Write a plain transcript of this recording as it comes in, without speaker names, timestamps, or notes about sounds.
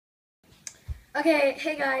Okay,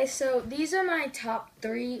 hey guys, so these are my top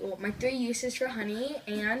three, my three uses for honey,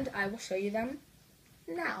 and I will show you them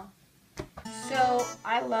now. So,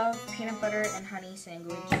 I love peanut butter and honey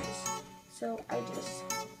sandwiches. So, I just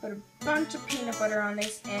put a bunch of peanut butter on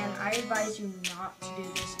this, and I advise you not to do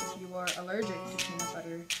this if you are allergic to peanut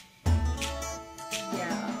butter.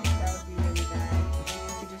 Yeah, that would be really bad.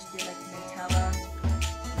 You could just do like Nutella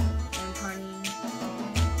and honey.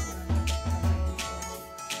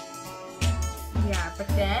 Yeah, but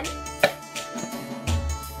then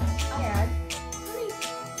I'll add honey.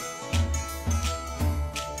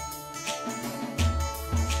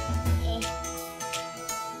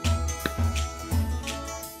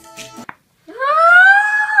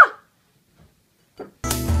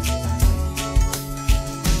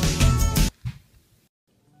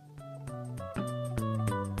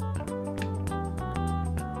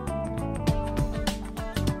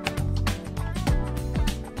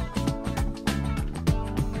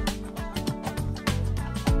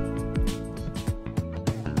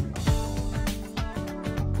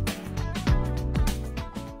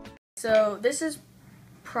 So this is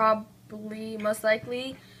probably, most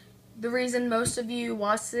likely, the reason most of you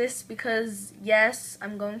watch this, because yes,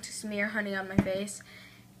 I'm going to smear honey on my face,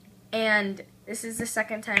 and this is the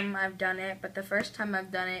second time I've done it, but the first time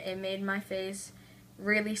I've done it, it made my face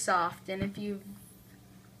really soft, and if you've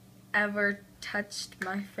ever touched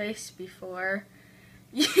my face before,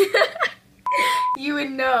 you would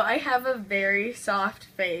know I have a very soft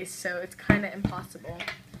face, so it's kind of impossible.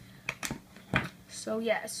 So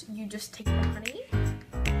yes, you just take the honey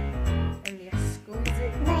and you squeeze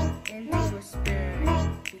it into a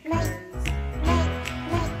spoon because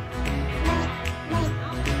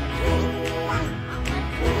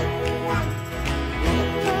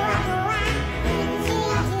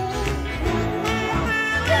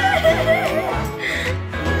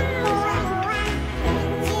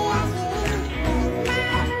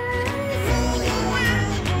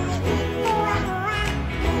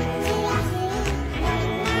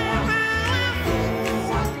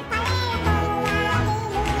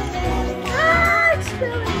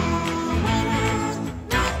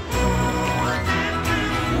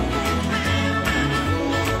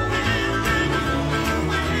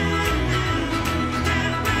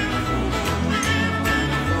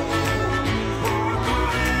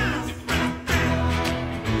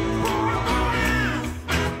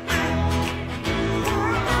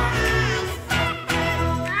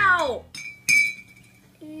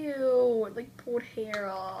like pulled hair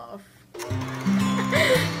off.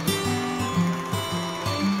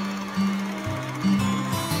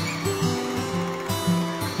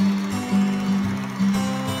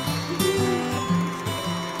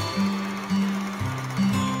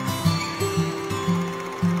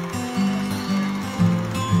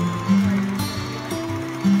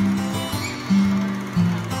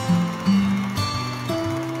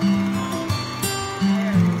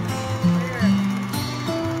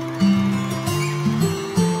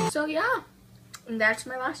 So yeah, and that's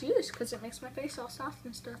my last use because it makes my face all soft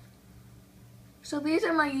and stuff. So these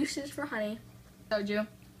are my uses for honey. I told you,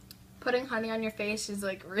 putting honey on your face is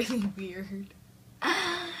like really weird.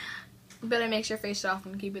 But it makes your face soft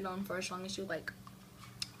and keep it on for as long as you like.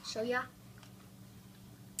 So yeah,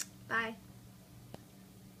 bye.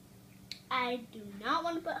 I do not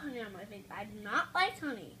want to put honey on my face. I do not like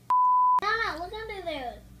honey. Nana, look under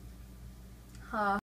there. Huh.